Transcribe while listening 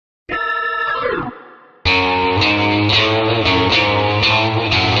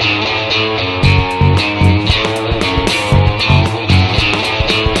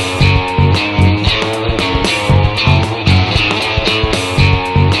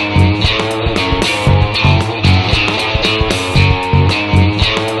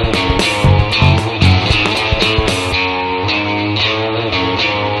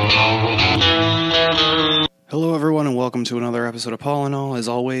episode of Paul and All. As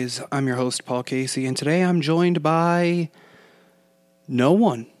always, I'm your host, Paul Casey, and today I'm joined by no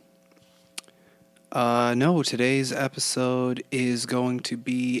one. No, today's episode is going to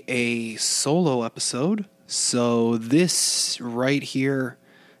be a solo episode. So this right here,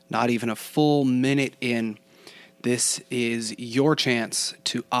 not even a full minute in, this is your chance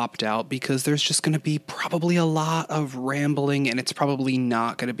to opt out because there's just going to be probably a lot of rambling and it's probably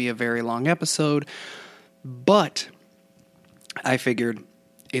not going to be a very long episode. But I figured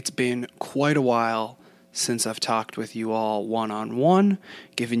it's been quite a while since I've talked with you all one-on-one,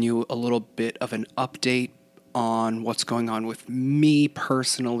 giving you a little bit of an update on what's going on with me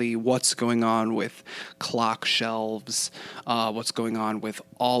personally, what's going on with Clock Shelves, what's going on with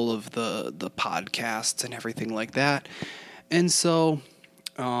all of the podcasts and everything like that. And so,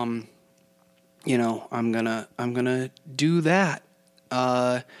 I'm gonna do that.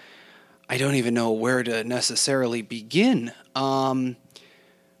 I don't even know where to necessarily begin.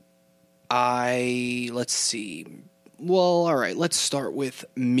 Let's see. Well, all right, let's start with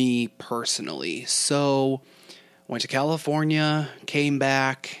me personally. So, went to California, came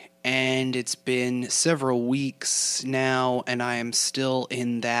back, and it's been several weeks now, and I am still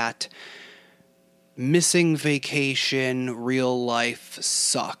in that missing vacation, real life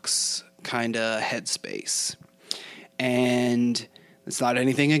sucks kind of headspace. And it's not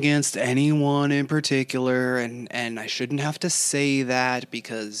anything against anyone in particular, and I shouldn't have to say that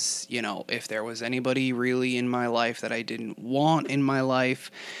because, if there was anybody really in my life that I didn't want in my life,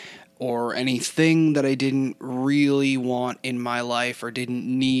 or anything that I didn't really want in my life or didn't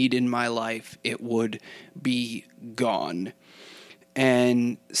need in my life, it would be gone.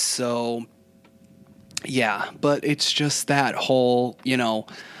 And so, yeah, but it's just that whole,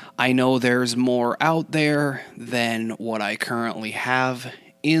 I know there's more out there than what I currently have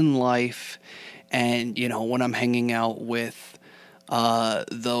in life. And, when I'm hanging out with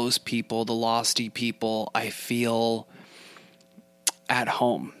those people, the Losty people, I feel at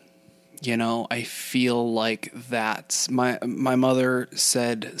home. I feel like that's my mother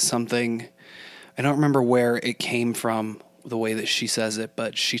said something. I don't remember where it came from, the way that she says it,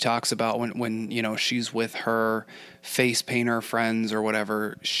 but she talks about when she's with her face painter friends or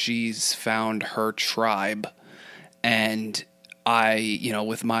whatever, she's found her tribe. And I,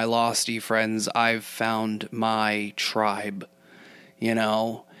 with my Losty friends, I've found my tribe,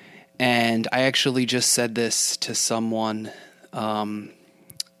 and I actually just said this to someone,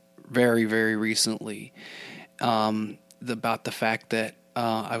 very, very recently, about the fact that,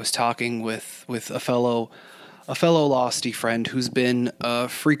 I was talking with a fellow Losty friend who's been a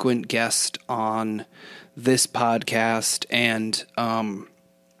frequent guest on this podcast and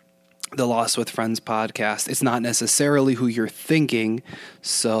the Lost with Friends podcast. It's not necessarily who you're thinking,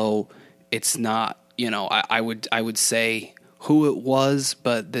 so it's not, I would say who it was,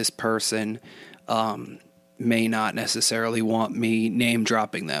 but this person may not necessarily want me name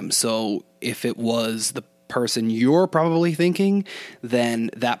dropping them. So if it was the person you're probably thinking,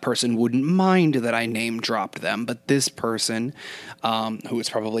 then that person wouldn't mind that I name dropped them. But this person, who is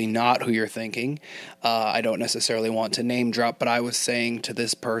probably not who you're thinking, I don't necessarily want to name drop, but I was saying to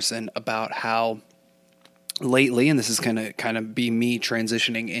this person about how lately, and this is kind of be me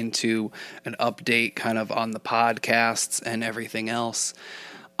transitioning into an update kind of on the podcasts and everything else.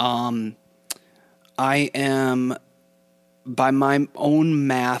 I am, by my own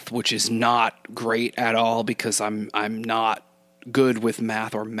math, which is not great at all because I'm not good with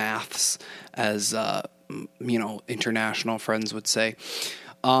math or maths, as international friends would say.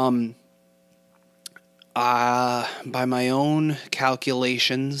 By my own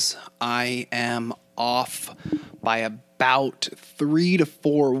calculations, I am off by about 3 to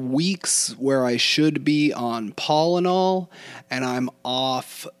 4 weeks where I should be on Paul and All, and I'm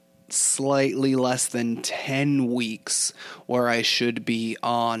off slightly less than 10 weeks where I should be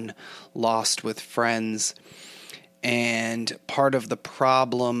on Lost with Friends. And part of the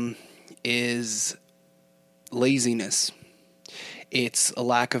problem is laziness. It's a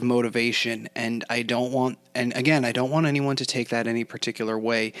lack of motivation, and I don't want anyone to take that any particular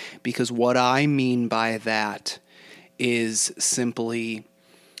way, because what I mean by that is simply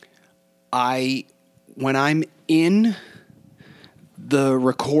when I'm in the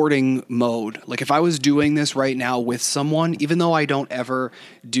recording mode, like if I was doing this right now with someone, even though I don't ever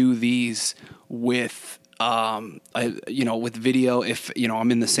do these with with video, if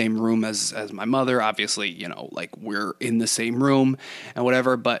I'm in the same room as my mother, obviously, like we're in the same room and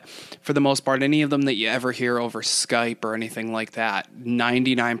whatever, but for the most part, any of them that you ever hear over Skype or anything like that,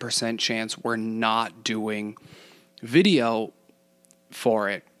 99% chance we're not doing video for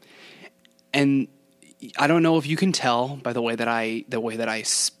it. And I don't know if you can tell by the way that I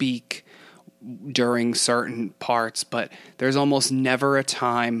speak during certain parts, but there's almost never a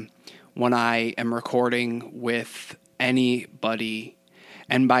time when I am recording with anybody,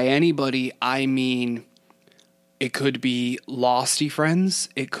 and by anybody I mean it could be Losty friends,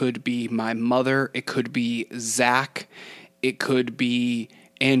 it could be my mother, it could be Zach, it could be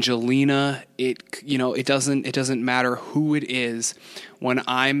Angelina. It doesn't matter who it is. When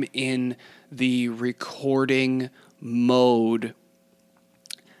I'm in the recording mode,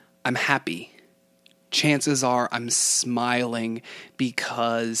 I'm happy. Chances are I'm smiling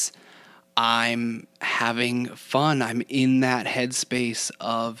because I'm having fun. I'm in that headspace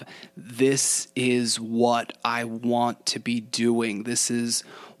of this is what I want to be doing. This is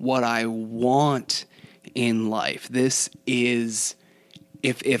what I want in life. This is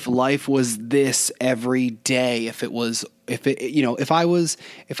if life was this every day, if I was to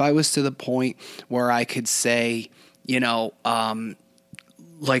the point where I could say,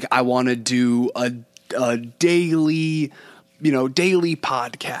 like I want to do a daily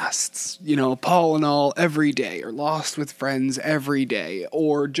podcasts, Paul and All every day, or Lost with Friends every day,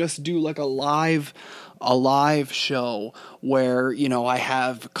 or just do like a live show where, I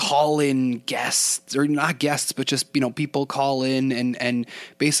have call-in guests, or not guests, but just, people call in and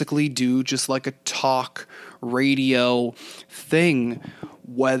basically do just like a talk radio thing,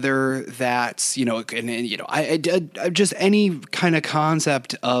 whether that's, I just any kind of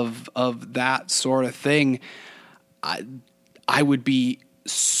concept of that sort of thing. I would be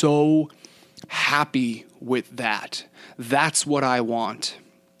so happy with that. That's what I want.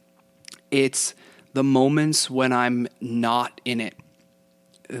 It's the moments when I'm not in it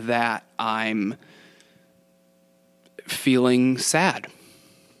that I'm feeling sad.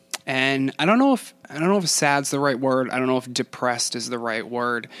 And I don't know if sad's the right word. I don't know if depressed is the right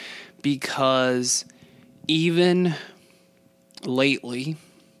word, because even lately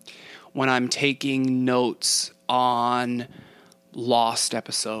when I'm taking notes on Lost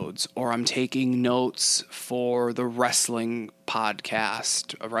episodes, or I'm taking notes for the wrestling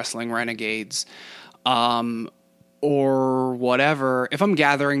podcast, Wrestling Renegades, or whatever, if I'm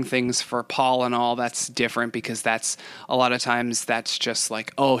gathering things for Paul and All, that's different, because that's a lot of times that's just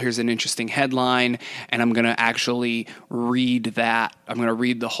like, oh, here's an interesting headline, and I'm going to actually read that. I'm going to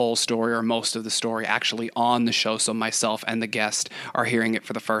read the whole story or most of the story actually on the show, so myself and the guest are hearing it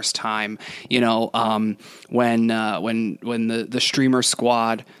for the first time. When the streamer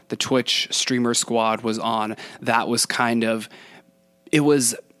squad, the Twitch streamer squad was on, that was kind of, it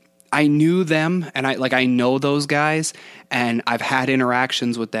was, I knew them, and I know those guys, and I've had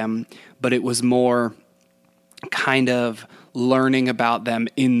interactions with them, but it was more kind of learning about them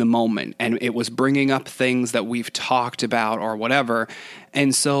in the moment, and it was bringing up things that we've talked about or whatever.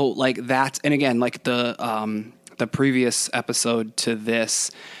 And so like that's, and again, like the previous episode to this,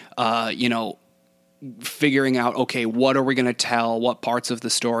 figuring out, okay, what are we going to tell? What parts of the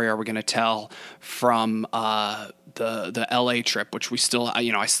story are we going to tell from the LA trip, which we still,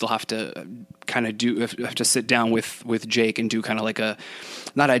 I still have to kind of have to sit down with Jake and do kind of like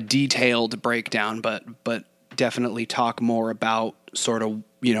not a detailed breakdown, but definitely talk more about sort of,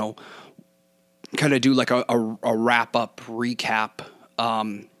 kind of do like a wrap up recap,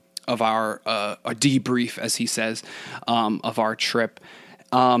 of our, a debrief, as he says, of our trip.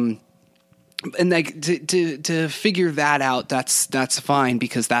 And like to figure that out, that's fine,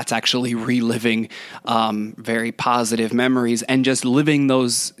 because that's actually reliving very positive memories, and just living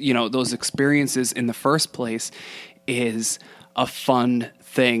those those experiences in the first place is a fun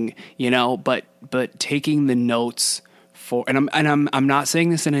thing, But taking the notes for, and I'm not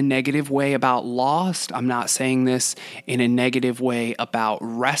saying this in a negative way about Lost. I'm not saying this in a negative way about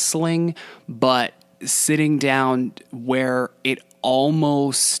wrestling, but sitting down where it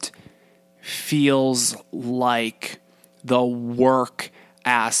almost feels like the work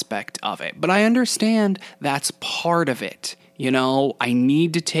aspect of it. But I understand that's part of it. I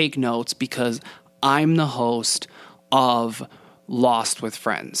need to take notes because I'm the host of Lost with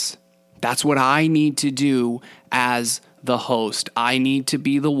Friends. That's what I need to do as the host. I need to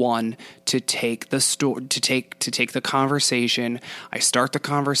be the one to take the take the conversation. I start the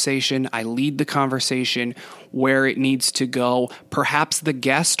conversation. I lead the conversation where it needs to go. Perhaps the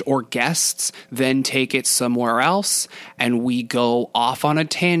guest or guests then take it somewhere else, and we go off on a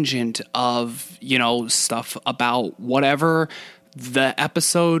tangent of, stuff about whatever the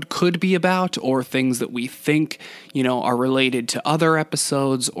episode could be about, or things that we think, are related to other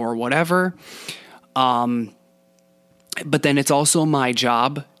episodes or whatever. But then it's also my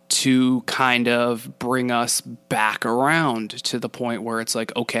job to kind of bring us back around to the point where it's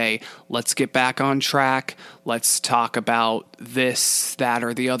like, okay, let's get back on track. Let's talk about this, that,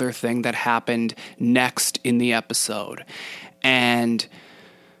 or the other thing that happened next in the episode. And,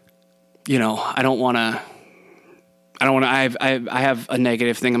 I don't want to, I have a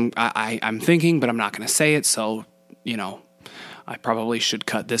negative thing I'm thinking, but I'm not going to say it. So, I probably should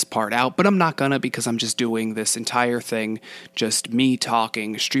cut this part out, but I'm not gonna, because I'm just doing this entire thing, just me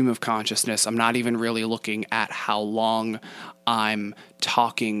talking, stream of consciousness. I'm not even really looking at how long I'm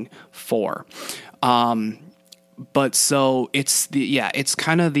talking for. But so it's it's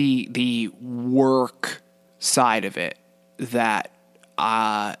kind of the work side of it that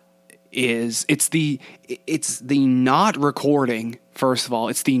it's the not recording. First of all,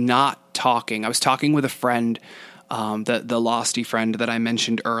 it's the not talking. I was talking with a friend, the Losty friend that I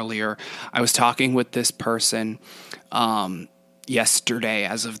mentioned earlier. I was talking with this person yesterday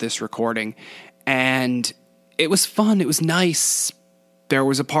as of this recording, and it was fun. It was nice. There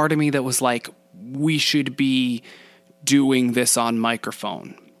was a part of me that was like, we should be doing this on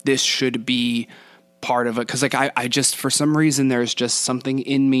microphone. This should be part of it. Because I just, for some reason, there's just something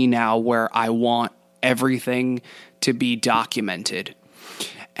in me now where I want everything to be documented.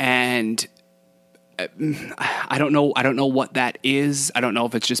 And I don't know what that is. I don't know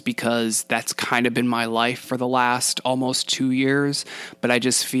if it's just because that's kind of been my life for the last almost 2 years, but I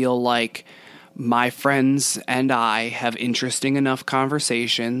just feel like my friends and I have interesting enough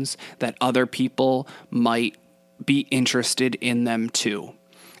conversations that other people might be interested in them too.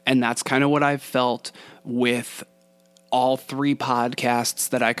 And that's kind of what I've felt with all 3 podcasts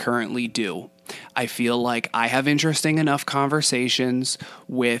that I currently do. I feel like I have interesting enough conversations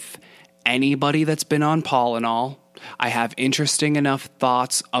with anybody that's been on Paul and All. I have interesting enough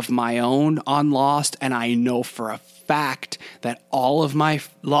thoughts of my own on Lost, and I know for a fact that all of my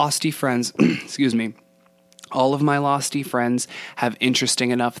Losty friends, all of my Losty friends have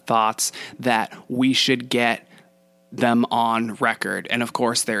interesting enough thoughts that we should get them on record. And of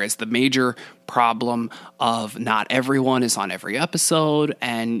course, there is the major problem of not everyone is on every episode,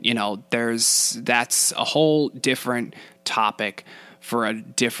 and that's a whole different topic for a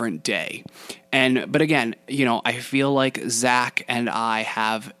different day. But again, I feel like Zach and I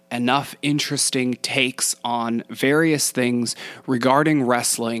have enough interesting takes on various things regarding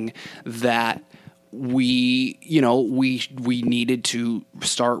wrestling that we needed to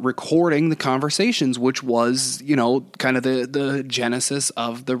start recording the conversations, which was, kind of the genesis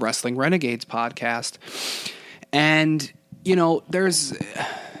of the Wrestling Renegades podcast. And, there's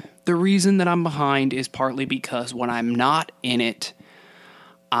the reason that I'm behind is partly because when I'm not in it,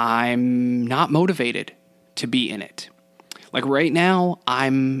 I'm not motivated to be in it. Like right now,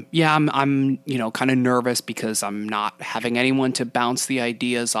 I'm kind of nervous because I'm not having anyone to bounce the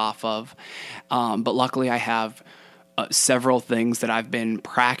ideas off of. But luckily I have several things that I've been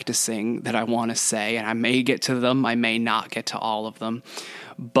practicing that I want to say, and I may get to them. I may not get to all of them,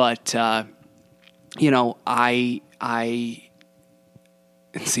 but, I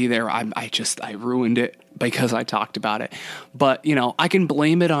see there, I ruined it because I talked about it. But, I can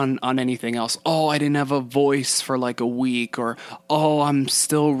blame it on anything else. Oh, I didn't have a voice for like a week, or, oh, I'm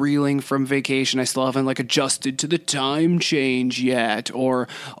still reeling from vacation. I still haven't adjusted to the time change yet, or,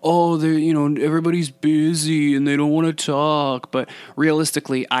 oh, everybody's busy and they don't want to talk. But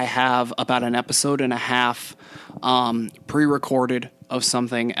realistically, I have about an episode and a half pre-recorded of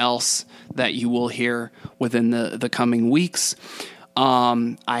something else that you will hear within the coming weeks.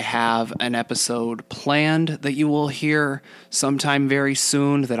 I have an episode planned that you will hear sometime very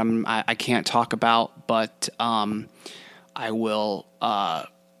soon that I can't talk about, but I will.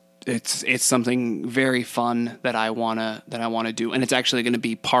 It's something very fun that I wanna do, and it's actually going to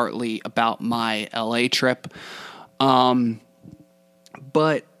be partly about my LA trip. But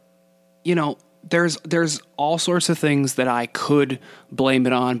there's all sorts of things that I could blame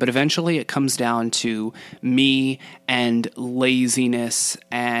it on, but eventually it comes down to me and laziness,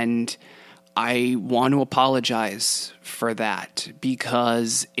 and I want to apologize for that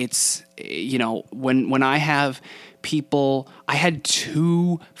because it's, when I have people, I had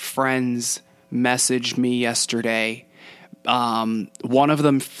 2 friends message me yesterday. One of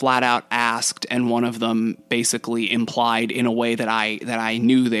them flat out asked, and one of them basically implied in a way that I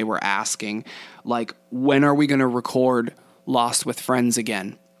knew they were asking, like, when are we going to record Lost with Friends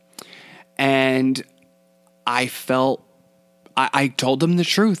again? And I told them the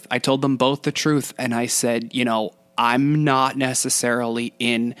truth. I told them both the truth. And I said, I'm not necessarily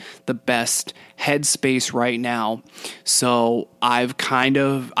in the best headspace right now. So I'm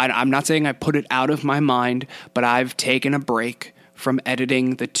not saying I put it out of my mind, but I've taken a break from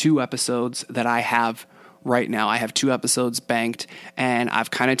editing the 2 episodes that I have right now. I have 2 episodes banked, and I've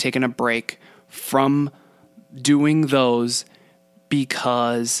kind of taken a break from doing those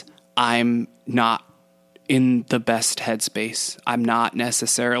because I'm not in the best headspace. I'm not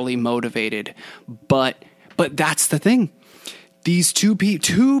necessarily motivated, but that's the thing. These two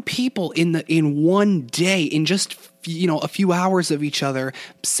people in one day, in just a few hours of each other,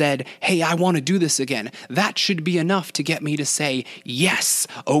 said, "Hey, I want to do this again." That should be enough to get me to say, "Yes,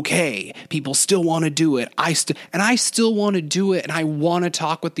 okay, people still want to do it. I still want to do it, and I want to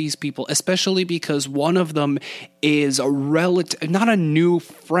talk with these people," especially because one of them is a relative, not a new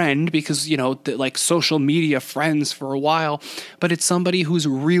friend, because like social media friends for a while, but it's somebody who's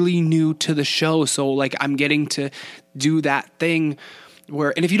really new to the show. So like I'm getting to do that thing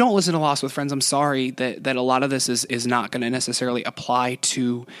where, and if you don't listen to Lost with Friends, I'm sorry that a lot of this is not going to necessarily apply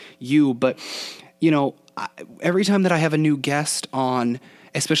to you. But, every time that I have a new guest on,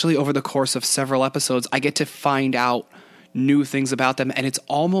 especially over the course of several episodes, I get to find out new things about them. And it's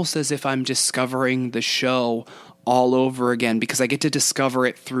almost as if I'm discovering the show all over again, because I get to discover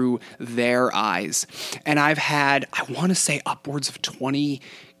it through their eyes. And I've had, I want to say, upwards of 20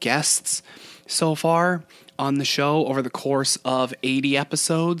 guests so far on the show over the course of 80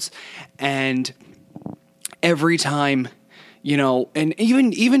 episodes. And every time, and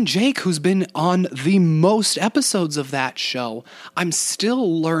even Jake, who's been on the most episodes of that show, I'm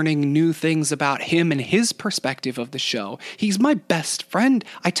still learning new things about him and his perspective of the show. He's my best friend.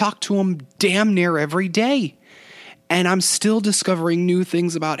 I talk to him damn near every day. And I'm still discovering new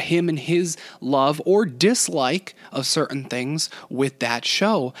things about him and his love or dislike of certain things with that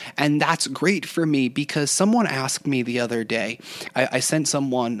show. And that's great for me, because someone asked me the other day, I sent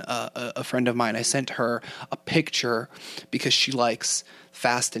someone, a friend of mine, I sent her a picture because she likes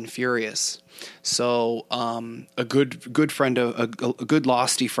Fast and Furious. So a good friend of a good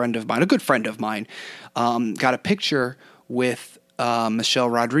Losty friend of mine, a good friend of mine, got a picture with Michelle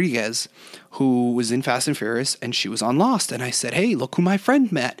Rodriguez, who was in Fast and Furious, and she was on Lost. And I said, "Hey, look who my friend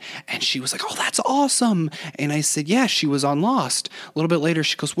met." And she was like, "Oh, that's awesome." And I said, "Yeah, she was on Lost." A little bit later,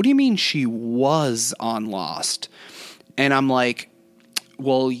 she goes, "What do you mean she was on Lost?" And I'm like,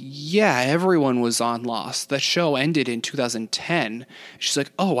 "Well, yeah, everyone was on Lost. The show ended in 2010. She's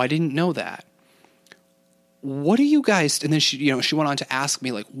like, "Oh, I didn't know that." What do you guys, and then she went on to ask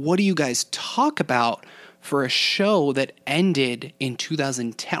me, like, what do you guys talk about for a show that ended in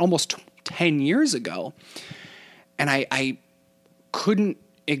 2010, almost 10 years ago? And I couldn't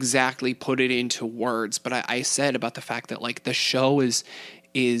exactly put it into words, but I said about the fact that like the show is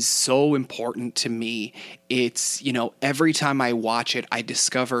so important to me. It's, every time I watch it, I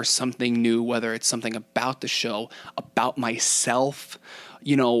discover something new, whether it's something about the show, about myself.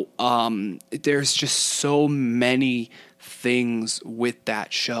 There's just so many things with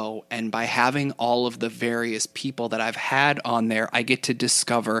that show, and by having all of the various people that I've had on there, I get to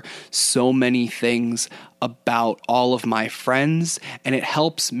discover so many things about all of my friends, and it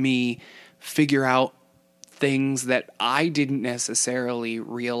helps me figure out things that I didn't necessarily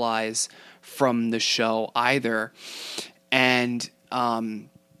realize from the show either. And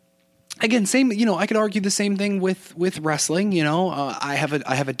again, same, I could argue the same thing with wrestling. I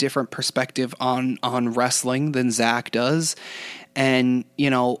have a different perspective on wrestling than Zach does. And,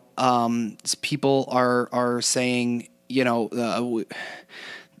 people are saying,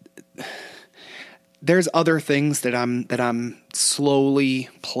 there's other things that I'm slowly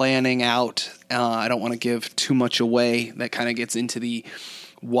planning out. I don't want to give too much away. That kind of gets into the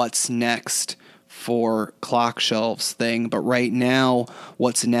what's next for Clock Shelves thing. But right now,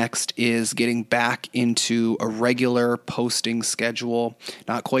 what's next is getting back into a regular posting schedule.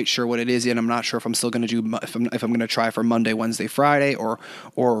 Not quite sure what it is yet. I'm not sure if I'm still going to do, if I'm going to try for Monday, Wednesday, Friday, or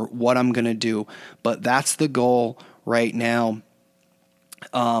what I'm going to do. But that's the goal right now.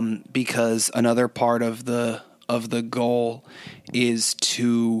 Because another part of the goal is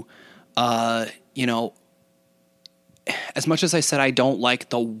to, as much as I said I don't like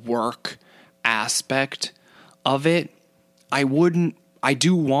the work aspect of it, I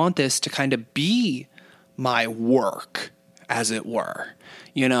do want this to kind of be my work, as it were.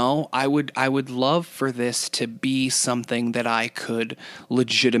 I would love for this to be something that I could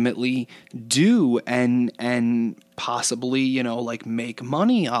legitimately do and possibly, like make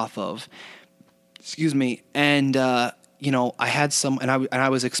money off of. Excuse me. And, I had I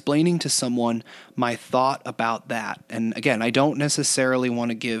was explaining to someone my thought about that. And again, I don't necessarily want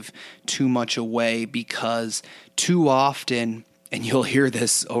to give too much away, because too often, and you'll hear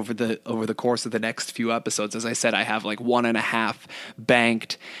this over the course of the next few episodes. As I said, I have like 1.5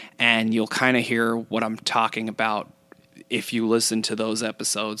 banked, and you'll kind of hear what I'm talking about if you listen to those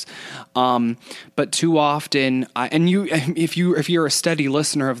episodes. But too often, if you're a steady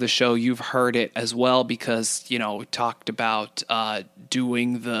listener of the show, you've heard it as well, because, we talked about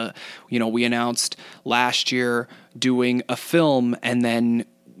doing we announced last year doing a film, and then,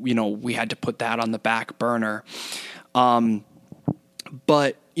 we had to put that on the back burner.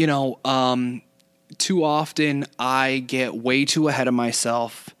 But, too often I get way too ahead of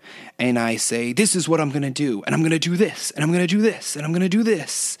myself, and I say, this is what I'm going to do, and I'm going to do this, and I'm going to do this, and I'm going to do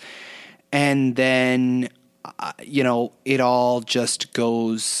this. And then, it all just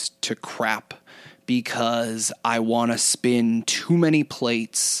goes to crap because I want to spin too many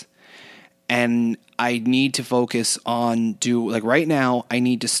plates, and I need to focus on right now, I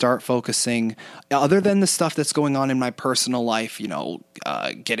need to start focusing, other than the stuff that's going on in my personal life,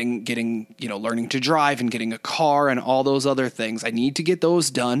 getting, learning to drive and getting a car and all those other things. I need to get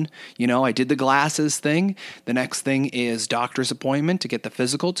those done. I did the glasses thing. The next thing is doctor's appointment to get the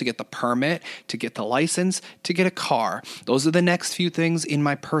physical, to get the permit, to get the license, to get a car. Those are the next few things in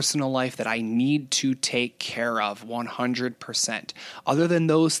my personal life that I need to take care of 100%. Other than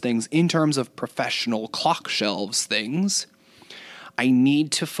those things, in terms of professional clock shelves things, I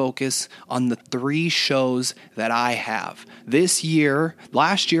need to focus on the 3 shows that I have. Last year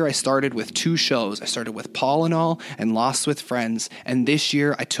I started with 2 shows. I started with Paul and All and Lost with Friends. And this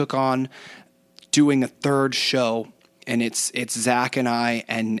year I took on doing a 3rd show, and it's Zach and I,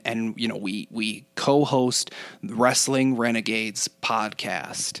 and we co-host Wrestling Renegades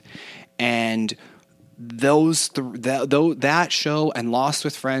podcast. And that show and Lost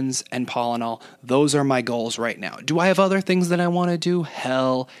with Friends and Paul and All, those are my goals right now. Do I have other things that I want to do?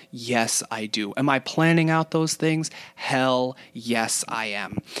 Hell yes, I do. Am I planning out those things? Hell yes, I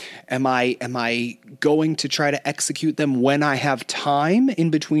am. Am I going to try to execute them when I have time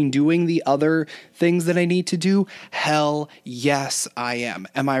in between doing the other things that I need to do? Hell yes, I am.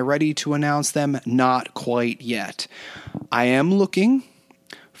 Am I ready to announce them? Not quite yet. I am looking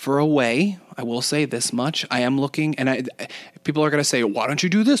for a way. I will say this much. I am looking, and people are going to say, why don't you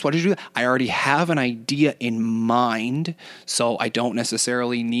do this? Why don't you do that? I already have an idea in mind, so I don't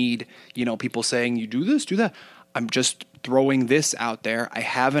necessarily need, people saying, you do this, do that. I'm just throwing this out there. I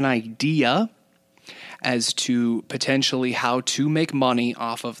have an idea as to potentially how to make money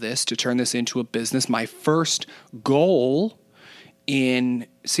off of this, to turn this into a business. My first goal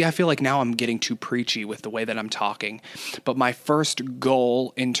I feel like now I'm getting too preachy with the way that I'm talking, but my first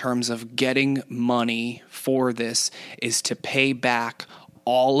goal in terms of getting money for this is to pay back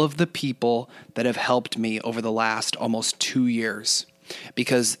all of the people that have helped me over the last almost 2 years,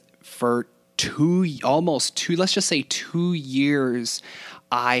 because for let's just say 2 years,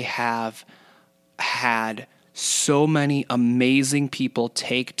 I have had so many amazing people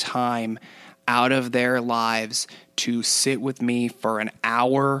take time out of their lives to sit with me for an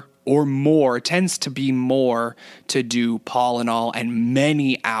hour or more. It tends to be more to do Paul and All, and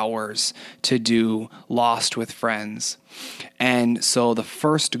many hours to do Lost with Friends. And so the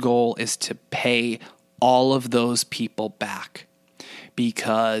first goal is to pay all of those people back,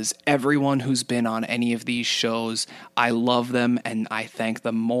 because everyone who's been on any of these shows, I love them and I thank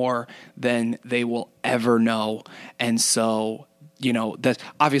them more than they will ever know. And so, that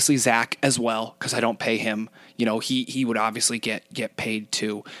obviously Zach as well, because I don't pay him. He would obviously get paid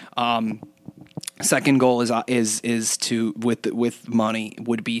too. Second goal is to with money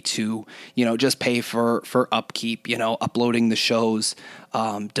would be to just pay for upkeep. Uploading the shows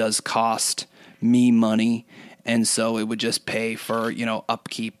does cost me money, and so it would just pay for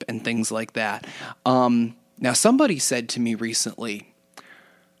upkeep and things like that. Now somebody said to me recently,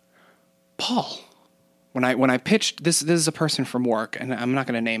 Paul, when I pitched this is a person from work, and I'm not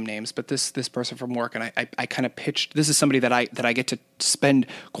going to name names, but this person from work, and I kind of pitched, this is somebody that I get to spend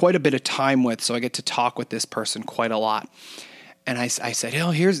quite a bit of time with, so I get to talk with this person quite a lot. And I said,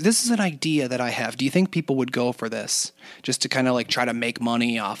 this is an idea that I have. Do you think people would go for this, just to kind of try to make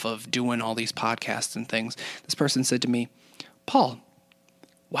money off of doing all these podcasts and things? This person said to me, Paul,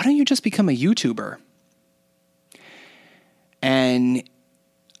 why don't you just become a YouTuber? And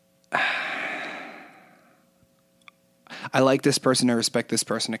I like this person, I respect this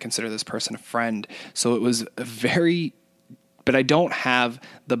person, I consider this person a friend. So it was but I don't have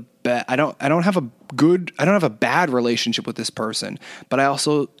I don't have a bad relationship with this person, but I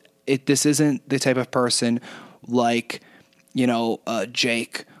also, this isn't the type of person like,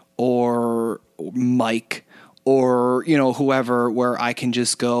 Jake or Mike or, whoever, where I can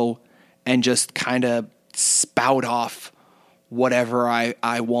just go and just kind of spout off whatever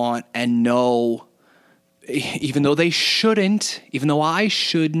I want and know, even though I shouldn't,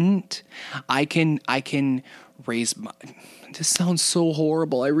 I can raise my, this sounds so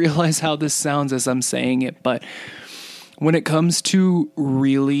horrible. I realize how this sounds as I'm saying it, but when it comes to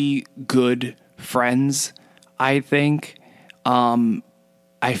really good friends, I think,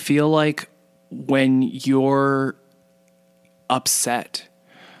 I feel like when you're upset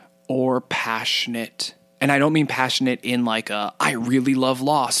or passionate, and I don't mean passionate in like I really love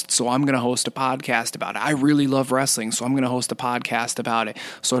Lost, so I'm going to host a podcast about it. I really love wrestling, so I'm going to host a podcast about it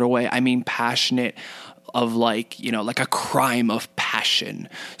sort of way. I mean passionate of like, like a crime of passion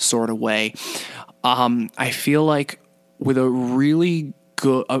sort of way. I feel like with a really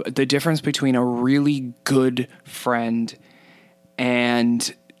good, the difference between a really good friend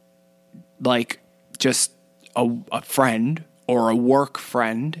and like just a friend or a work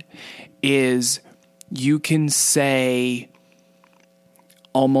friend is you can say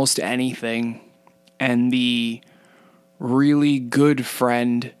almost anything, and the really good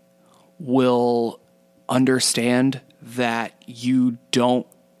friend will understand that you don't,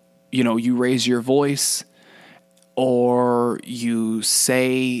 you raise your voice or you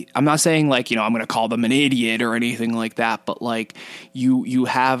say, I'm not saying like, I'm going to call them an idiot or anything like that, but like you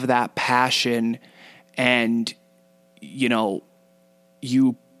have that passion and, you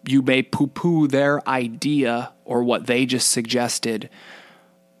may poo-poo their idea or what they just suggested,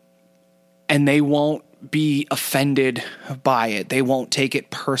 and they won't be offended by it. They won't take it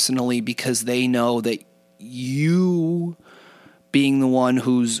personally because they know that you, being the one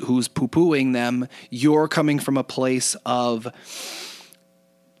who's poo-pooing them, you're coming from a place of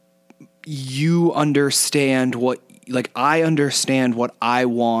you understand I understand what I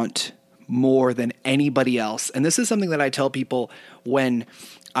want more than anybody else. And this is something that I tell people when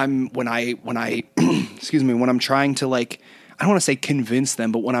I excuse me, when I'm trying to like, I don't want to say convince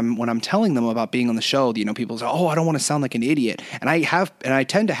them, but when I'm telling them about being on the show, people say, "Oh, I don't want to sound like an idiot." And I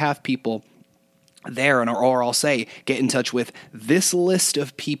tend to have people there, or I'll say, get in touch with this list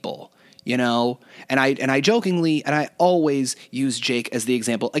of people, and I jokingly, and I always use Jake as the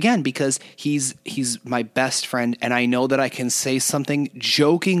example again, because he's my best friend, and I know that I can say something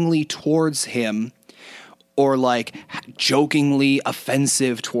jokingly towards him or like jokingly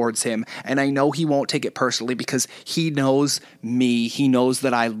offensive towards him, and I know he won't take it personally because he knows me, he knows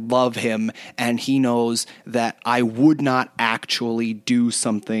that I love him, and he knows that I would not actually do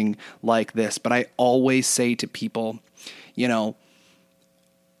something like this. But I always say to people,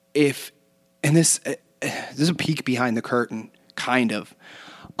 if, and this is a peek behind the curtain, kind of,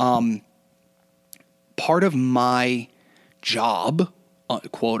 part of my job,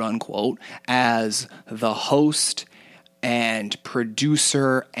 quote unquote, as the host and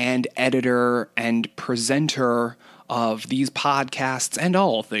producer and editor and presenter of these podcasts and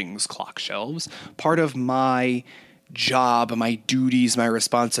all things Clock Shelves, part of my job, my duties, my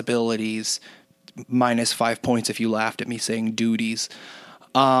responsibilities, minus 5 points if you laughed at me saying duties,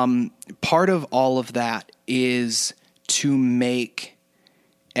 part of all of that is to make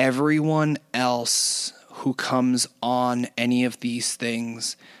everyone else who comes on any of these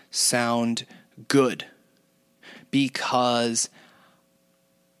things sound good. Because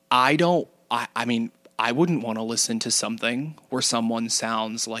I wouldn't want to listen to something where someone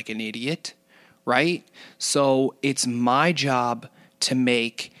sounds like an idiot, right? So it's my job to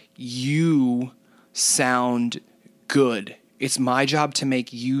make you sound good. It's my job to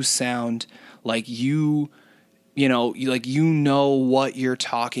make you sound like you know what you're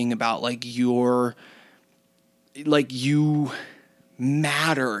talking about, like you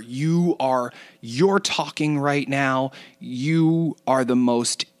matter. You're talking right now. You are the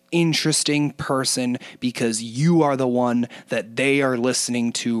most interesting person because you are the one that they are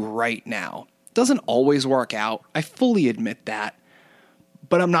listening to right now. Doesn't always work out. I fully admit that.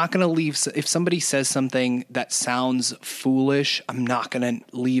 But I'm not going to leave, if somebody says something that sounds foolish, I'm not going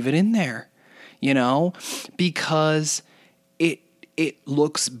to leave it in there, because it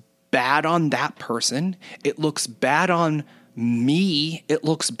looks bad on that person. It looks bad on me. It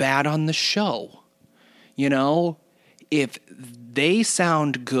looks bad on the show. If they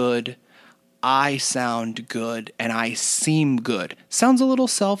sound good, I sound good, and I seem good. Sounds a little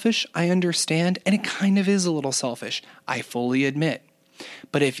selfish, I understand, and it kind of is a little selfish, I fully admit.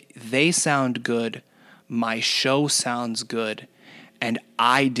 But if they sound good, my show sounds good, and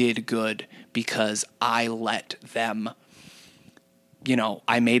I did good because I let them,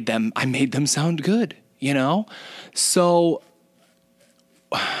 I made them sound good, So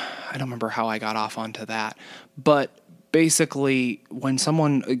I don't remember how I got off onto that, but basically when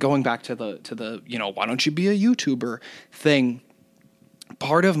someone, going back to the why don't you be a YouTuber thing,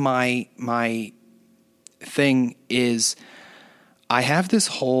 part of my thing is I have this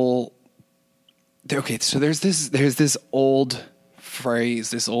whole okay, so there's this old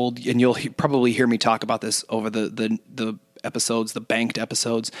phrase, and you'll probably hear me talk about this over the episodes, the banked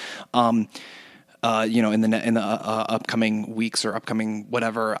episodes, in the upcoming weeks or upcoming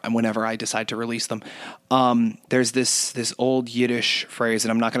whatever, whenever I decide to release them. There's this old Yiddish phrase,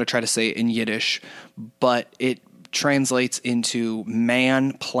 and I'm not going to try to say it in Yiddish, but it translates into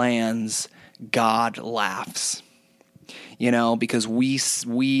 "man plans, God laughs." Because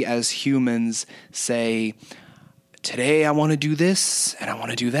we as humans say, today I want to do this and I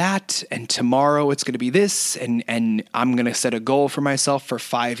want to do that, and tomorrow it's going to be this, and I'm going to set a goal for myself for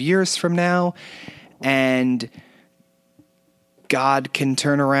 5 years from now, and God can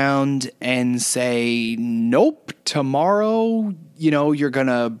turn around and say, nope, tomorrow, you're going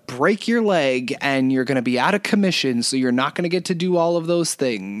to break your leg and you're going to be out of commission, so you're not going to get to do all of those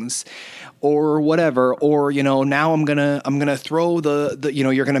things. Or whatever, or now I'm gonna throw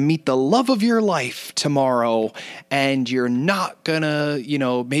you're gonna meet the love of your life tomorrow, and you're not gonna,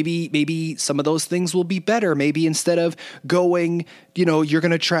 maybe some of those things will be better. Maybe instead of going, you're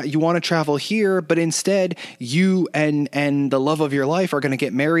gonna you want to travel here, but instead you and the love of your life are gonna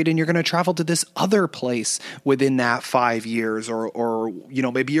get married, and you're gonna travel to this other place within that 5 years, or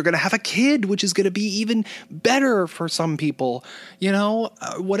maybe you're gonna have a kid, which is gonna be even better for some people,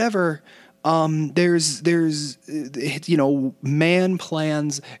 whatever. There's man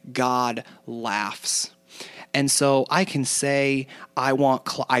plans, God laughs. And so I can say,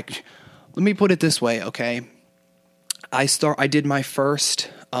 let me put it this way. Okay. I did my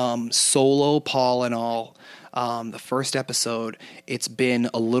first, solo Paul and all, the first episode. It's been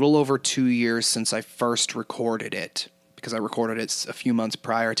a little over 2 years since I first recorded it, because I recorded it a few months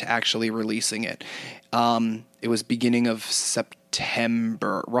prior to actually releasing it. It was beginning of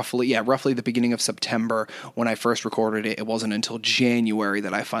September, roughly the beginning of September when I first recorded it. It wasn't until January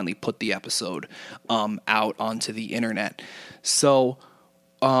that I finally put the episode out onto the internet. So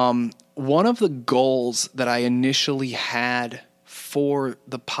one of the goals that I initially had for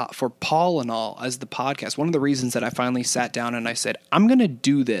Paul and all as the podcast, one of the reasons that I finally sat down and I said, I'm going to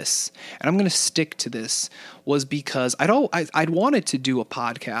do this and I'm going to stick to this, was because I'd wanted to do a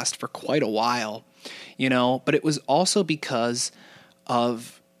podcast for quite a while, but it was also because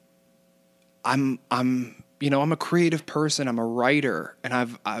of I'm a creative person. I'm a writer, and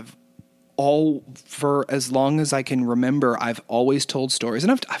I've for as long as I can remember, I've always told stories,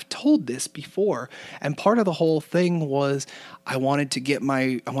 and I've told this before. And part of the whole thing was I wanted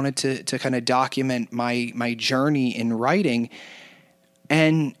to kind of document my journey in writing,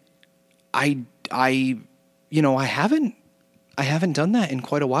 and I haven't done that in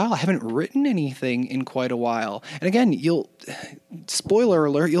quite a while. I haven't written anything in quite a while. And again, spoiler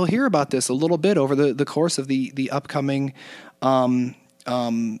alert, you'll hear about this a little bit over the course of the upcoming,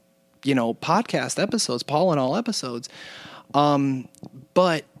 podcast episodes, Paul and all episodes.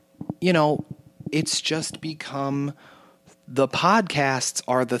 But it's just become, the podcasts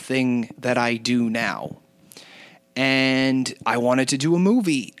are the thing that I do now. And I wanted to do a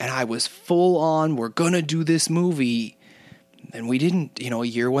movie, and I was full on, we're going to do this movie. And we didn't, a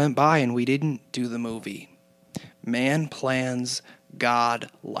year went by and we didn't do the movie. Man plans, God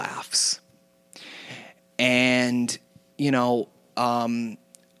laughs. And,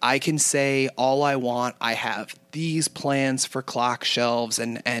 I can say all I want. I have these plans for clock shelves,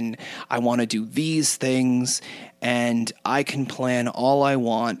 and I want to do these things, and I can plan all I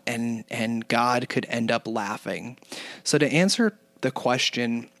want, and God could end up laughing. So to answer the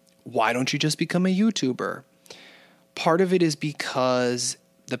question, why don't you just become a YouTuber? Part of it is because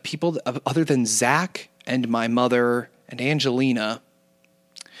the people other than Zach and my mother and Angelina,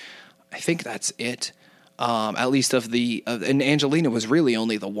 I think that's it. At least and Angelina was really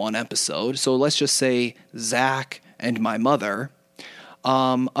only the one episode. So let's just say Zach and my mother.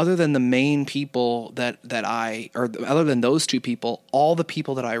 Other than the main people other than those two people, all the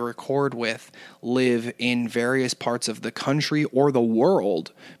people that I record with live in various parts of the country or the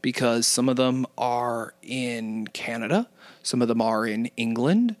world, because some of them are in Canada, some of them are in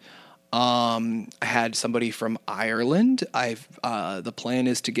England. I had somebody from Ireland. The plan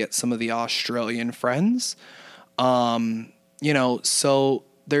is to get some of the Australian friends. So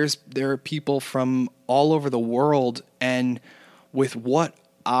there are people from all over the world, and with what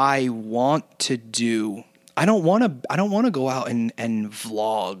I want to do, I don't want to go out and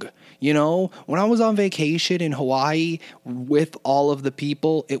vlog. When I was on vacation in Hawaii with all of the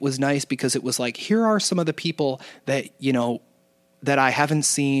people, it was nice because it was like, here are some of the people that, that I haven't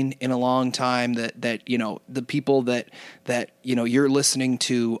seen in a long time, that you know, the people that you know you're listening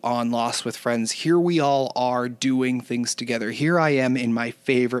to on Lost with Friends, here we all are doing things together. Here I am in my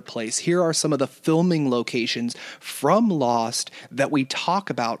favorite place. Here are some of the filming locations from Lost that we talk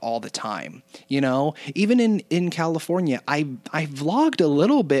about all the time. You know, even in California, I vlogged a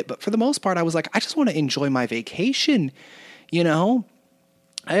little bit, but for the most part I was like, I just want to enjoy my vacation, you know.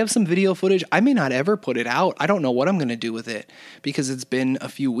 I have some video footage. I may not ever put it out. I don't know what I'm going to do with it because it's been a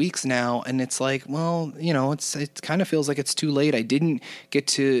few weeks now, and it's like, well, you know, it kind of feels like it's too late. I didn't get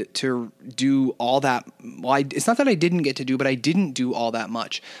to do all that. Well, it's not that I didn't get to do, but I didn't do all that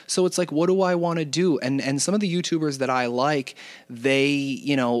much. So it's like, what do I want to do? And some of the YouTubers that I like, they,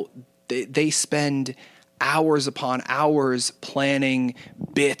 you know, they spend hours upon hours planning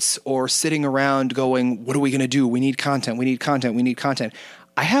bits or sitting around going, what are we going to do? We need content. We need content. We need content.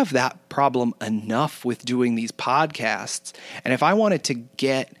 I have that problem enough with doing these podcasts. And if I wanted to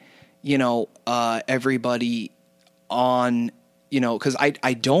get, you know, everybody on, you know, because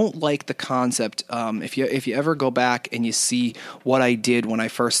I don't like the concept. If you ever go back and you see what I did when I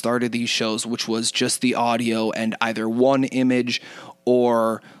first started these shows, which was just the audio and either one image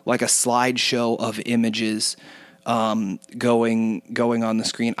or like a slideshow of images going on the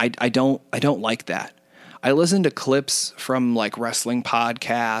screen, I don't like that. I listen to clips from like wrestling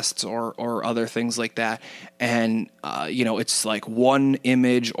podcasts or other things like that. And, you know, it's like one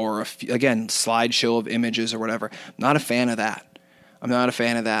image or again, slideshow of images or whatever. I'm not a fan of that. I'm not a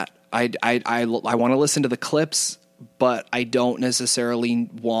fan of that. I want to listen to the clips, but I don't necessarily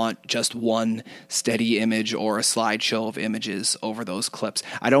want just one steady image or a slideshow of images over those clips.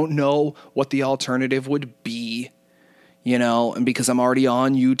 I don't know what the alternative would be. You know, and because I'm already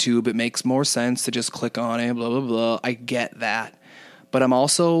on YouTube, it makes more sense to just click on it, blah, blah, blah. I get that. But I'm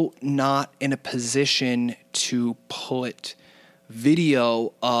also not in a position to put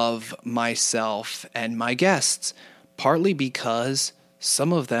video of myself and my guests, partly because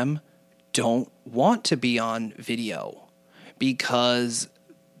some of them don't want to be on video. Because,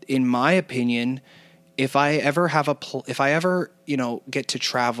 in my opinion, if I ever, you know, get to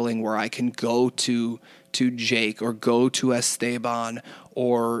traveling where I can go to Jake or go to Esteban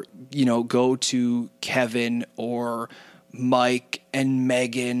or, you know, go to Kevin or Mike and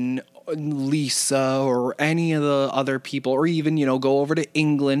Megan, Lisa or any of the other people, or even, you know, go over to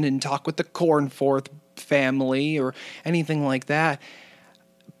England and talk with the Cornforth family or anything like that.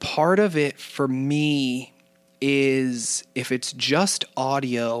 Part of it for me is if it's just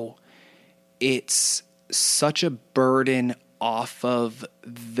audio, it's such a burden off of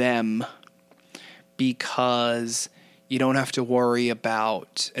them because you don't have to worry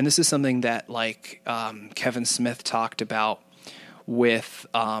about, and this is something that like Kevin Smith talked about with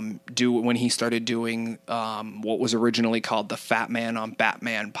when he started doing what was originally called the Fat Man on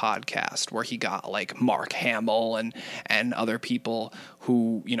Batman podcast, where he got like Mark Hamill and other people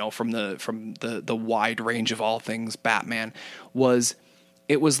who, you know, from the wide range of all things Batman,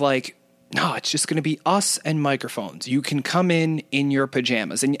 it was like, no, it's just going to be us and microphones. You can come in your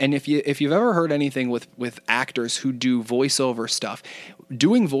pajamas. And if you've ever heard anything with actors who do voiceover stuff,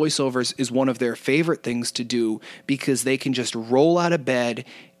 doing voiceovers is one of their favorite things to do because they can just roll out of bed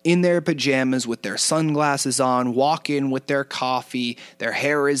in their pajamas with their sunglasses on, walk in with their coffee, their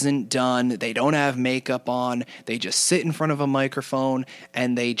hair isn't done, they don't have makeup on, they just sit in front of a microphone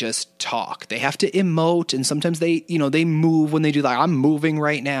and they just talk. They have to emote, and sometimes they move when they do that. I'm moving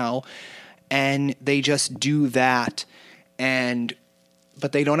right now. And they just do that,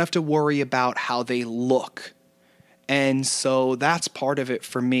 but they don't have to worry about how they look. And so that's part of it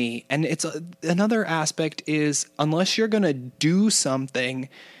for me. And it's another aspect is, unless you're going to do something,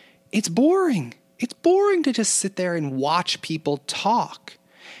 it's boring. It's boring to just sit there and watch people talk.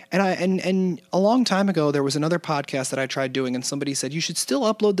 And a long time ago, there was another podcast that I tried doing, and somebody said, you should still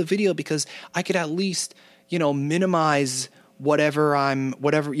upload the video because I could at least, you know, minimize whatever,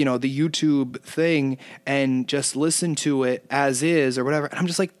 you know, the YouTube thing and just listen to it as is or whatever. And I'm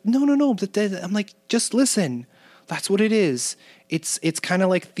just like, no. I'm like, just listen. That's what it is. It's kind of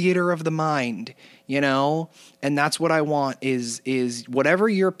like theater of the mind, you know? And that's what I want is whatever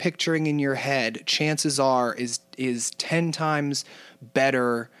you're picturing in your head, chances are is 10 times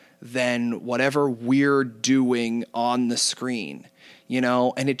better than whatever we're doing on the screen. You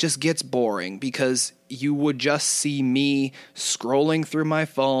know, and it just gets boring because you would just see me scrolling through my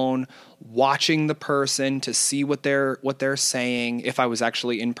phone, watching the person to see what they're saying if I was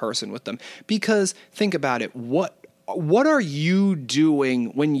actually in person with them. Because think about it, what are you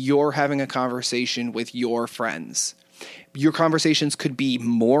doing when you're having a conversation with your friends? Your conversations could be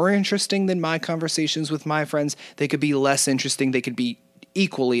more interesting than my conversations with my friends. They could be less interesting. They could be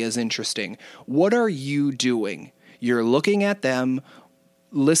equally as interesting. What are you doing? You're looking at them,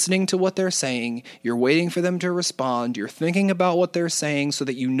 listening to what they're saying. You're waiting for them to respond. You're thinking about what they're saying so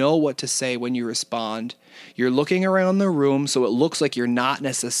that you know what to say when you respond. You're looking around the room so it looks like you're not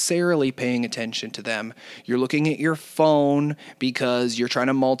necessarily paying attention to them. You're looking at your phone because you're trying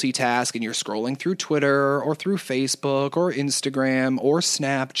to multitask and you're scrolling through Twitter or through Facebook or Instagram or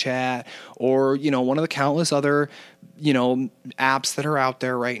Snapchat or, one of the countless other, apps that are out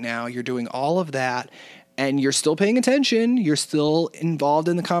there right now. You're doing all of that. And you're still paying attention, you're still involved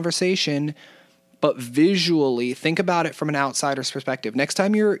in the conversation, but visually think about it from an outsider's perspective. Next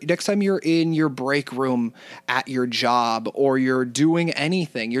time you're in your break room at your job or you're doing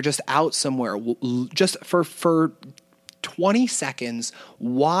anything, you're just out somewhere, just for 20 seconds,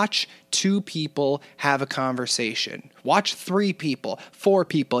 watch 2 people have a conversation. Watch 3 people, 4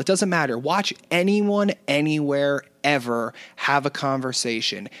 people, it doesn't matter. Watch anyone, anywhere, ever have a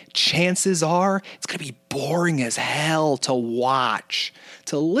conversation. Chances are it's going to be boring as hell to watch.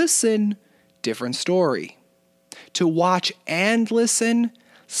 To listen, different story. To watch and listen,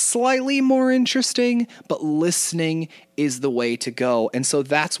 slightly more interesting, but listening is the way to go. And so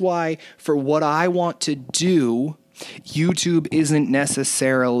that's why for what I want to do, YouTube isn't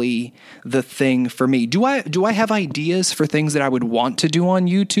necessarily the thing for me. Do I have ideas for things that I would want to do on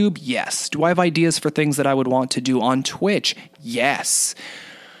YouTube? Yes. Do I have ideas for things that I would want to do on Twitch? Yes.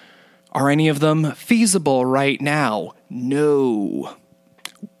 Are any of them feasible right now? No.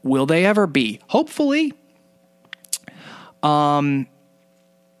 Will they ever be? Hopefully. But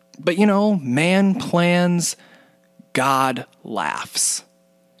man plans, God laughs.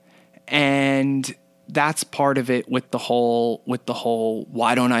 And that's part of it with the whole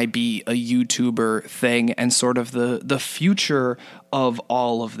why don't I be a YouTuber thing and sort of the future of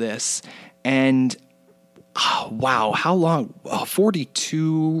all of this. And wow, how long? 3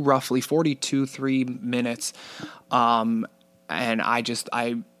 minutes. And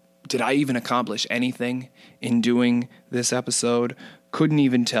did I even accomplish anything in doing this episode? Couldn't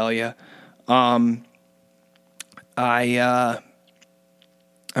even tell you. I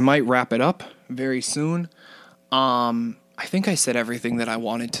might wrap it up very soon. I think I said everything that I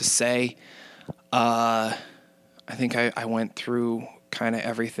wanted to say. I think I went through kind of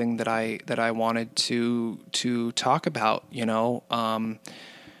everything that I wanted to talk about,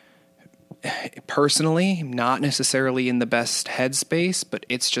 personally, not necessarily in the best headspace, but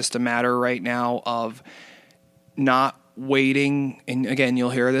it's just a matter right now of not waiting. And again, you'll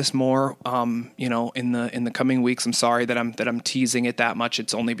hear this more, in the coming weeks. I'm sorry that I'm teasing it that much.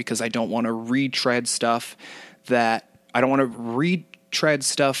 It's only because I don't want to retread stuff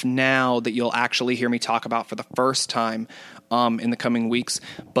now that you'll actually hear me talk about for the first time, in the coming weeks.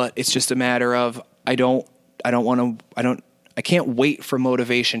 But it's just a matter of, I can't wait for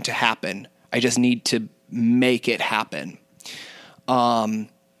motivation to happen. I just need to make it happen.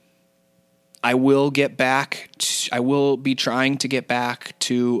 I will be trying to get back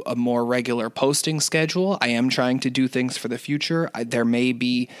to a more regular posting schedule. I am trying to do things for the future. There may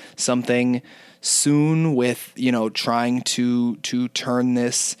be something soon with, trying to turn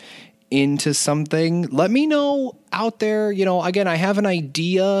this into something. Let me know out there. Again, I have an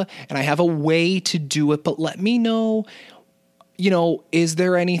idea and I have a way to do it, but let me know, is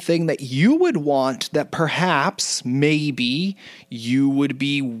there anything that you would want that perhaps maybe you would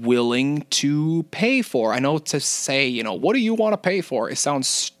be willing to pay for? I know to say, what do you want to pay for? It sounds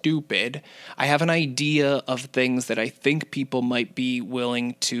stupid. I have an idea of things that I think people might be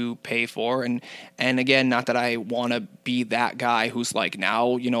willing to pay for. And again, not that I want to be that guy who's like,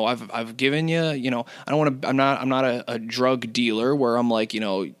 now, I've given you, I don't want to, I'm not a drug dealer where I'm like,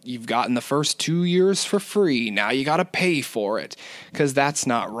 you've gotten the first 2 years for free. Now you got to pay for it. Because that's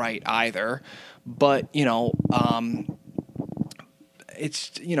not right either. But, it's,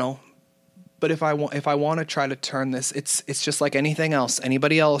 but if I want to try to turn this, it's just like anything else.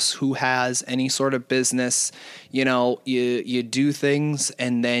 Anybody else who has any sort of business, you do things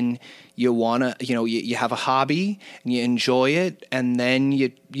and then you want to, you have a hobby and you enjoy it. And then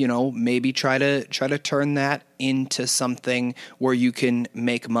you maybe try to turn that into something where you can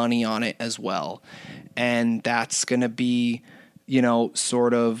make money on it as well. And that's going to be,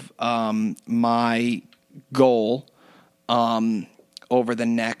 sort of my goal over the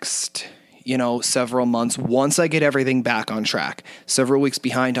next, several months. Once I get everything back on track, several weeks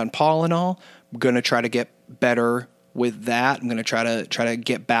behind on Paul and all, I'm going to try to get better with that. I'm going to try to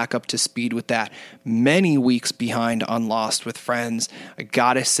get back up to speed with that. Many weeks behind on Lost with Friends. I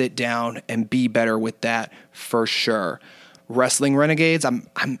got to sit down and be better with that for sure. Wrestling Renegades, I'm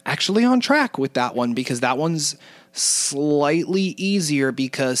actually on track with that one because that one's slightly easier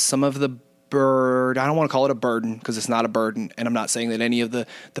because some of the I don't want to call it a burden because it's not a burden, and I'm not saying that any of the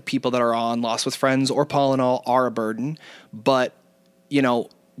people that are on Lost with Friends or Paul and All are a burden, but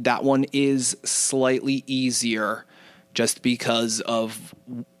that one is slightly easier just because of,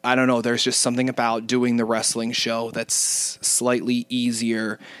 I don't know, there's just something about doing the wrestling show that's slightly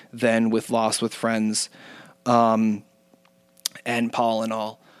easier than with Lost with Friends and Paul and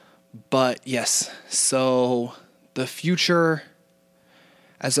All. But yes, so the future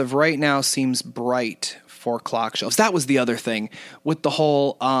as of right now seems bright for clock shows. That was the other thing with the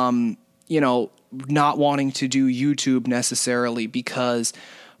whole, not wanting to do YouTube necessarily, because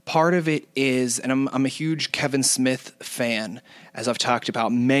part of it is, and I'm a huge Kevin Smith fan, as I've talked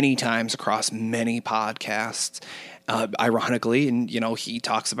about many times across many podcasts, ironically, and he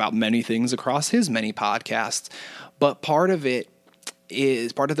talks about many things across his many podcasts. But part of it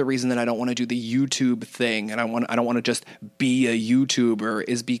is, part of the reason that I don't want to do the YouTube thing, and I don't want to just be a YouTuber,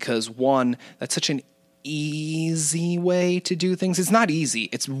 is because one, that's such an easy way to do things. It's not easy.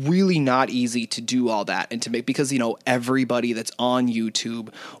 It's really not easy to do all that and to make, because everybody that's on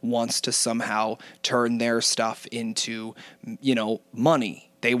YouTube wants to somehow turn their stuff into money.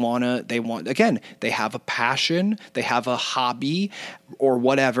 They have a passion, they have a hobby or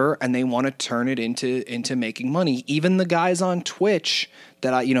whatever, and they want to turn it into making money. Even the guys on Twitch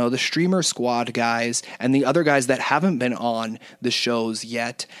that the Streamer Squad guys and the other guys that haven't been on the shows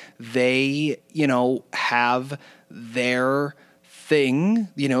yet, they, have their thing,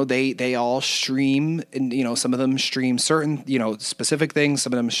 they all stream, and some of them stream certain, specific things,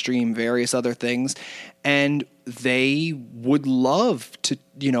 some of them stream various other things, and they would love to,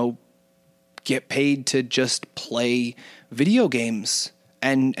 get paid to just play video games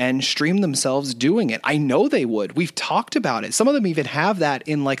and stream themselves doing it. I know they would. We've talked about it. Some of them even have that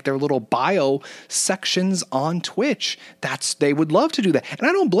in like their little bio sections on Twitch. They would love to do that. And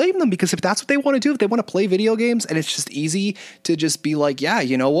I don't blame them, because if that's what they want to do, if they want to play video games and it's just easy to just be like, yeah,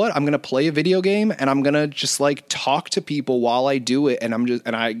 you know what? I'm going to play a video game and I'm going to just like talk to people while I do it,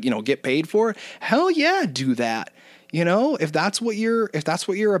 and I get paid for it. Hell yeah, do that. If that's what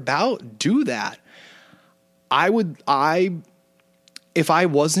you're about, do that. If I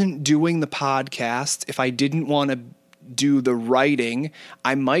wasn't doing the podcast, if I didn't want to do the writing,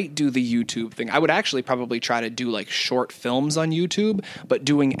 I might do the YouTube thing. I would actually probably try to do like short films on YouTube, but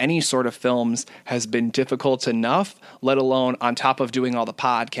doing any sort of films has been difficult enough, let alone on top of doing all the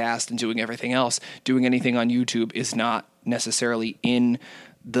podcast and doing everything else. Doing anything on YouTube is not necessarily in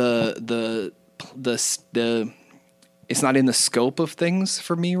it's not in the scope of things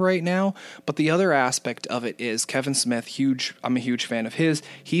for me right now. But the other aspect of it is Kevin Smith, I'm a huge fan of his.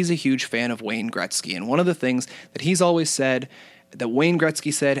 He's a huge fan of Wayne Gretzky. And one of the things that he's always said, that Wayne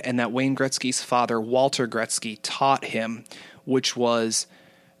Gretzky said, and that Wayne Gretzky's father, Walter Gretzky, taught him, which was,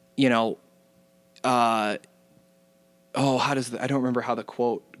 I don't remember how the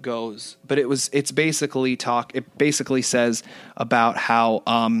quote goes, but it basically says about how,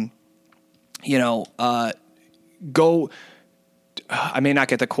 I may not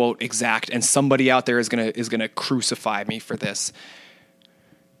get the quote exact, and somebody out there is gonna crucify me for this.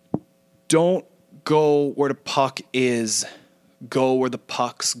 Don't go where the puck is, go where the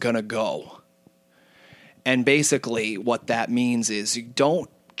puck's gonna go. And basically what that means is you don't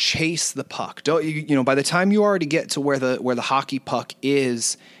chase the puck. By the time you already get to where the hockey puck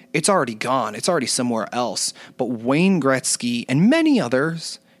is, it's already gone. It's already somewhere else. But Wayne Gretzky and many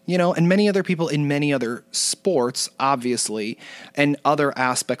others, and many other people in many other sports, obviously, and other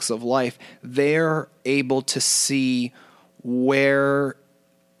aspects of life, they're able to see where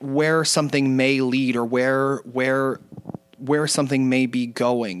something may lead, or where something may be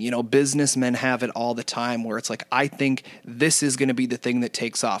going. Businessmen have it all the time where it's like, I think this is going to be the thing that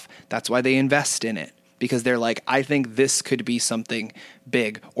takes off. That's why they invest in it, because they're like, I think this could be something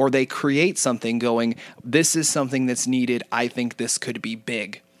big. Or they create something going, this is something that's needed. I think this could be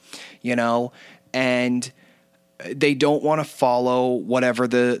big. And they don't want to follow whatever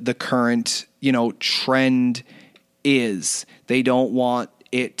the current, trend is. They don't want,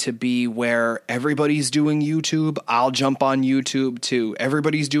 it to be where everybody's doing YouTube, I'll jump on YouTube too.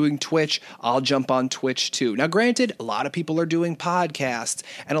 Everybody's doing Twitch, I'll jump on Twitch too. Now, granted, a lot of people are doing podcasts,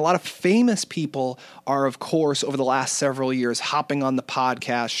 and a lot of famous people are, of course, over the last several years, hopping on the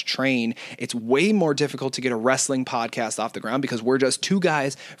podcast train. It's way more difficult to get a wrestling podcast off the ground because we're just two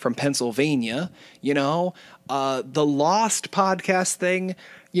guys from Pennsylvania, you know? The Lost podcast thing,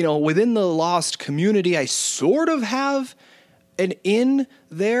 you know, within the Lost community, I sort of have an in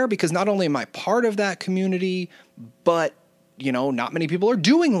there because not only am I part of that community, but, you know, not many people are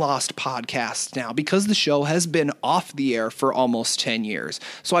doing Lost podcasts now because the show has been off the air for almost 10 years.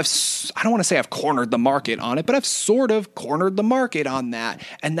 So I don't want to say I've cornered the market on it, but I've sort of cornered the market on that.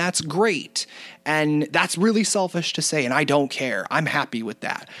 And that's great. And that's really selfish to say, and I don't care. I'm happy with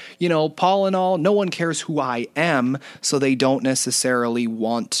that. You know, Paul and all, no one cares who I am, so they don't necessarily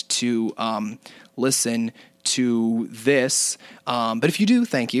want to listen to this. But if you do,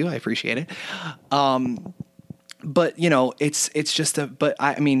 thank you. I appreciate it. But, you know, it's just but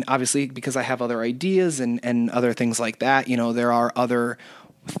I mean, obviously, because I have other ideas and other things like that, you know, there are other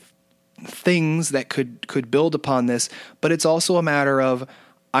things that could build upon this, but it's also a matter of,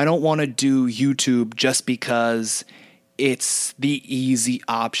 I don't want to do YouTube just because it's the easy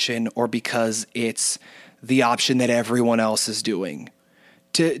option or because it's the option that everyone else is doing.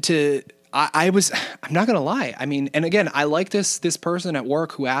 I'm not going to lie. I mean, and again, I like this person at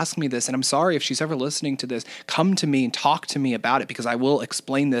work who asked me this, and I'm sorry if she's ever listening to this, come to me and talk to me about it because I will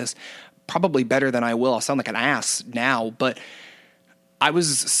explain this probably better than I will. I'll sound like an ass now, but I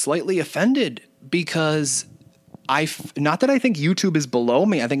was slightly offended because not that I think YouTube is below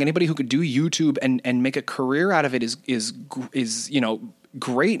me. I think anybody who could do YouTube and make a career out of it is, you know,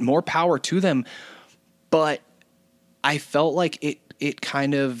 great, more power to them. But I felt like it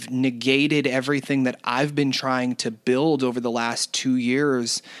kind of negated everything that I've been trying to build over the last 2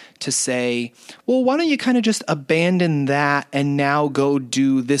 years to say, well, why don't you kind of just abandon that and now go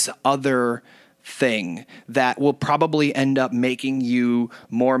do this other thing that will probably end up making you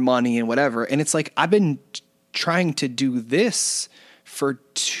more money and whatever. And it's like, I've been trying to do this for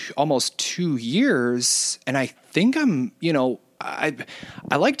almost 2 years. And I think I'm, you know, I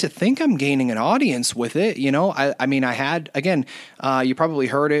like to think I'm gaining an audience with it. You know, I mean, I had, again, you probably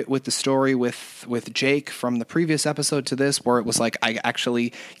heard it with the story with Jake from the previous episode to this, where it was like, I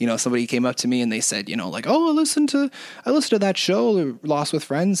actually, you know, somebody came up to me and they said, you know, like, oh, I listened to that show, Lost with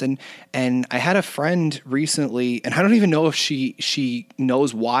Friends. And I had a friend recently, and I don't even know if she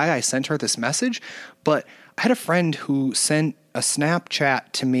knows why I sent her this message, but I had a friend who sent a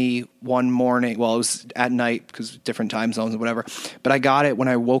Snapchat to me one morning. Well, it was at night because different time zones and whatever, but I got it when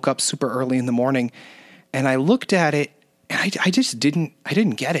I woke up super early in the morning, and I looked at it and I just didn't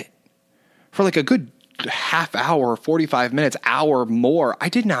get it for like a good half hour, 45 minutes, hour more. I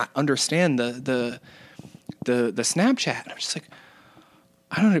did not understand the Snapchat. I'm just like,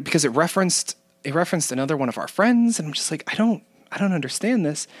 I don't know, because it referenced another one of our friends. And I'm just like, I don't understand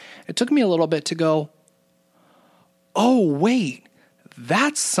this. It took me a little bit to go, oh, wait,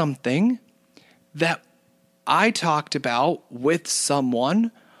 that's something that I talked about with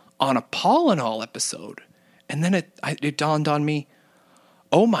someone on a Paul and All episode. And then it dawned on me,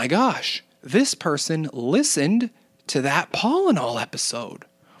 oh my gosh, this person listened to that Paul and All episode,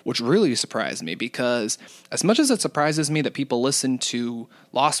 which really surprised me because as much as it surprises me that people listen to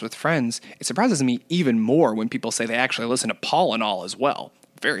Lost with Friends, it surprises me even more when people say they actually listen to Paul and All as well.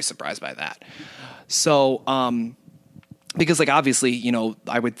 Very surprised by that. So, because, like, obviously, you know,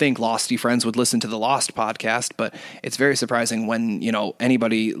 I would think Losty friends would listen to the Lost podcast, but it's very surprising when, you know,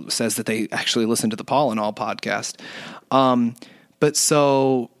 anybody says that they actually listen to the Paul and All podcast. But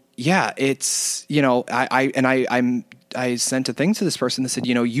so, yeah, it's, you know, I sent a thing to this person that said,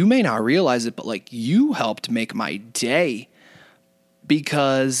 you know, you may not realize it, but like you helped make my day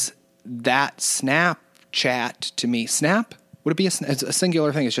because that Snapchat to me, Snap? Would it be it's a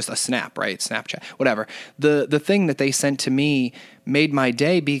singular thing? It's just a snap, right? Snapchat, whatever. The thing that they sent to me made my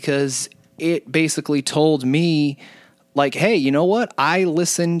day because it basically told me, like, hey, you know what? I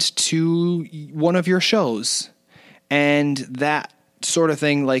listened to one of your shows, and that sort of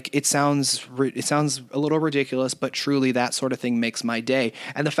thing, like, it sounds a little ridiculous, but truly that sort of thing makes my day.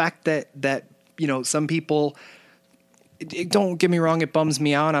 And the fact that you know, some people, don't get me wrong, it bums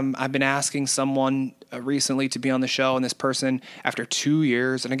me out. I've been asking someone recently to be on the show, and this person, after 2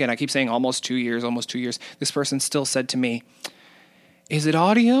 years, and again, I keep saying almost 2 years, this person still said to me, is it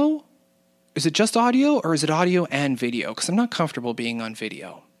audio? Is it just audio, or is it audio and video? Because I'm not comfortable being on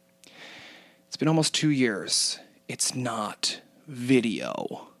video. It's been almost 2 years. It's not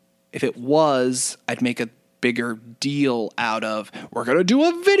video. If it was, I'd make bigger deal out of, we're going to do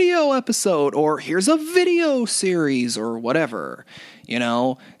a video episode, or here's a video series, or whatever.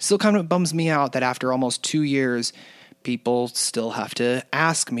 Still kind of bums me out that after almost 2 years, people still have to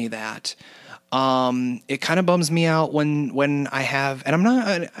ask me that. It kind of bums me out when I have,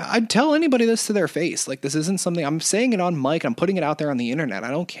 and I'd tell anybody this to their face. Like, this isn't something, I'm saying it on mic, I'm putting it out there on the internet. I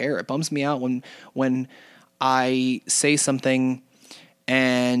don't care. It bums me out when I say something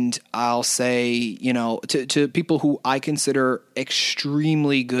and I'll say, to people who I consider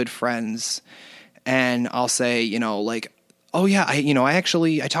extremely good friends, and I'll say, like, oh yeah,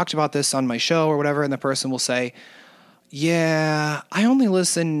 I talked about this on my show or whatever. And the person will say, yeah, I only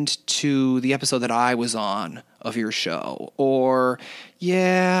listened to the episode that I was on of your show, or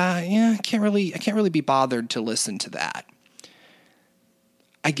I can't really be bothered to listen to that.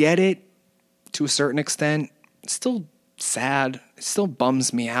 I get it to a certain extent. It's still sad. It still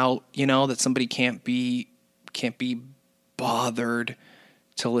bums me out, that somebody can't be bothered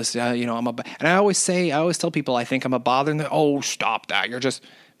to listen. And I always tell people I think I'm a bother, and they're, oh, stop that. You're just,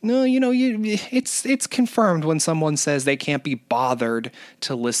 no, it's confirmed when someone says they can't be bothered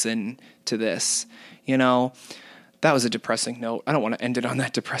to listen to this. That was a depressing note. I don't want to end it on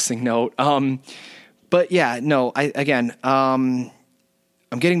that depressing note. But yeah, no, I'm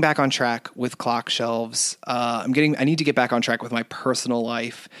getting back on track with Clock Shelves. I need to get back on track with my personal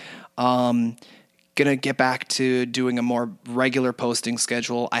life. Gonna get back to doing a more regular posting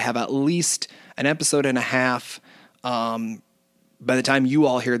schedule. I have at least an episode and a half. By the time you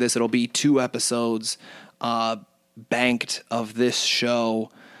all hear this, it'll be 2 episodes banked of this show.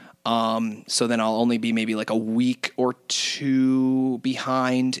 So then I'll only be maybe like a week or 2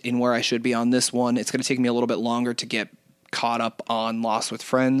 behind in where I should be on this one. It's going to take me a little bit longer to get caught up on Lost with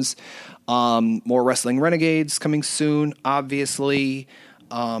Friends. More Wrestling Renegades coming soon, obviously.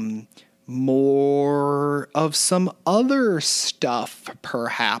 More of some other stuff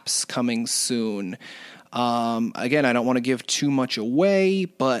perhaps coming soon. Again, I don't want to give too much away,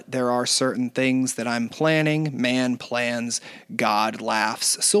 but there are certain things that I'm planning. Man plans, God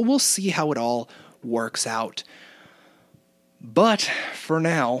laughs. So we'll see how it all works out. But for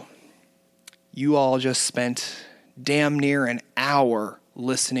now, you all just spent damn near an hour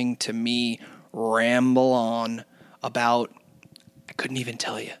listening to me ramble on about, I couldn't even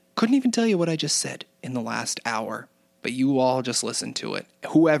tell you what I just said in the last hour. But you all just listen to it.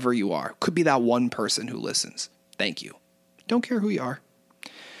 Whoever you are. Could be that one person who listens. Thank you. Don't care who you are.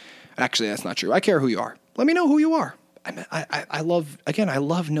 Actually, that's not true. I care who you are. Let me know who you are. I love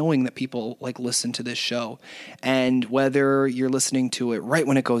knowing that people listen to this show. And whether you're listening to it right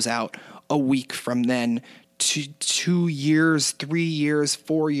when it goes out, a week from then, 2 years, 3 years,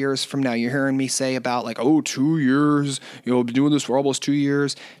 4 years from now, you're hearing me say about 2 years, I've been doing this for almost 2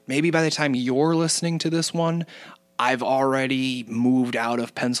 years. Maybe by the time you're listening to this one, I've already moved out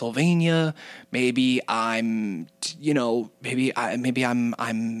of Pennsylvania. Maybe I'm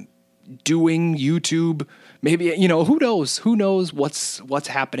doing YouTube. Maybe, who knows what's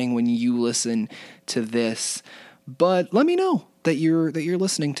happening when you listen to this. But let me know that you're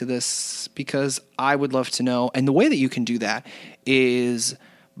listening to this, because I would love to know. And the way that you can do that is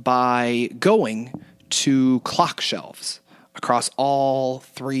by going to Clock Shelves across all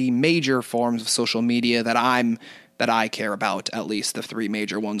 3 major forms of social media that I care about, at least the 3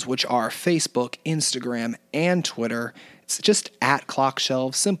 major ones, which are Facebook, Instagram, and Twitter. It's just at Clock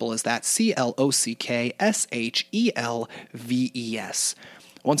Shelves, simple as that, ClockShelves.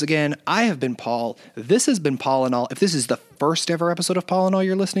 Once again, I have been Paul. This has been Paul and All. If this is the first ever episode of Paul and All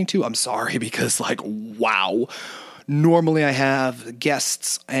you're listening to, I'm sorry, because wow. Normally I have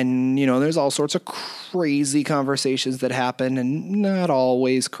guests and, there's all sorts of crazy conversations that happen, and not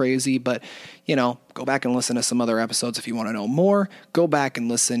always crazy, but, go back and listen to some other episodes if you want to know more. Go back and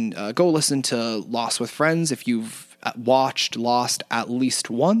go listen to Lost with Friends if you've watched Lost at least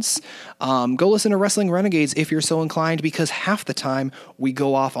once. Go listen to Wrestling Renegades if you're so inclined, because half the time we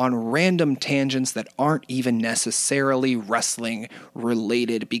go off on random tangents that aren't even necessarily wrestling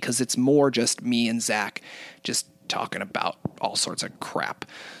related, because it's more just me and Zach just talking about all sorts of crap.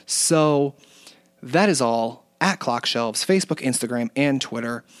 So that is all at Clock Shelves, Facebook, Instagram, and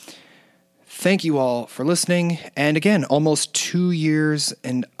Twitter. Thank you all for listening. And again, almost 2 years,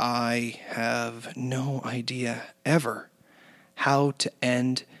 and I have no idea ever how to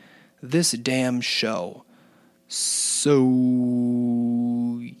end this damn show.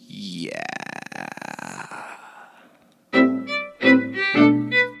 So, yeah.